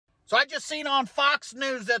So I just seen on Fox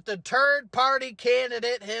News that the third party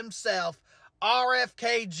candidate himself,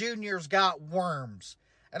 RFK Jr.'s got worms.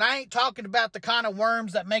 And I ain't talking about the kind of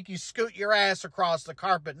worms that make you scoot your ass across the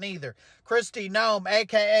carpet neither. Kristi Noem,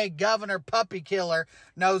 a.k.a. Governor Puppy Killer,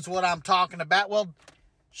 knows what I'm talking about. Well,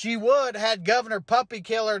 she would had Governor Puppy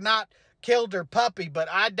Killer not killed her puppy, but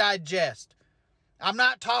I digest. I'm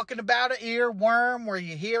not talking about an earworm where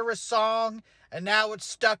you hear a song and now it's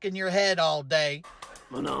stuck in your head all day.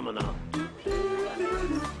 Phenomena.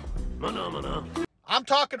 I'm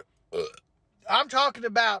talking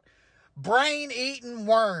about brain-eating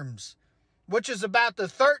worms, which is about the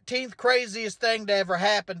 13th craziest thing to ever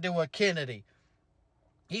happen to a Kennedy.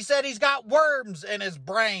 He said he's got worms in his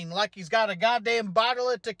brain, like he's got a goddamn bottle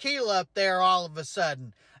of tequila up there all of a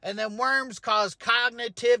sudden. And then worms cause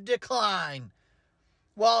cognitive decline.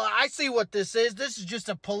 Well, I see what this is. This is just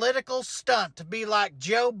a political stunt to be like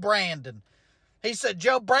Joe Brandon. He said,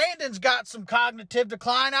 Joe Brandon's got some cognitive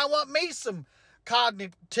decline. I want me some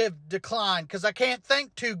cognitive decline because I can't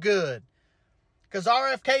think too good. Because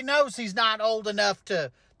RFK knows he's not old enough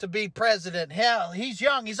to be president. Hell, he's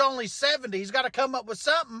young. He's only 70. He's got to come up with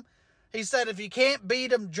something. He said, if you can't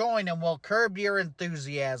beat him, join him. Well, curb your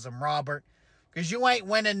enthusiasm, Robert. Because you ain't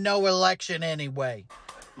winning no election anyway.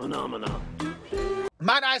 Phenomena.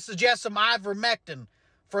 Might I suggest some ivermectin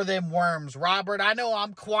for them worms, Robert? I know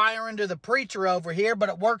I'm choiring to the preacher over here, but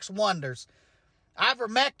it works wonders.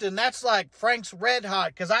 Ivermectin, that's like Frank's Red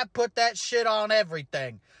Hot, because I put that shit on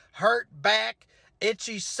everything. Hurt back,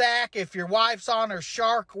 itchy sack, if your wife's on her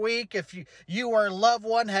Shark Week, if you or a loved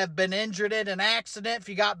one have been injured in an accident, if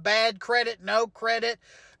you got bad credit, no credit,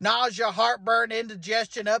 nausea, heartburn,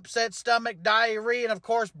 indigestion, upset stomach, diarrhea, and of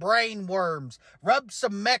course brain worms. Rub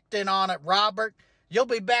some Mectin on it, Robert. You'll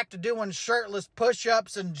be back to doing shirtless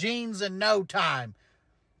push-ups and jeans in no time.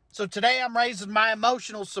 So today I'm raising my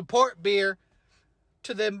emotional support beer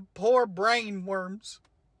to them poor brain worms.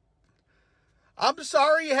 I'm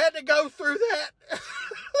sorry you had to go through that.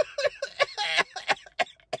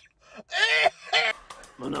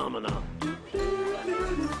 Phenomena.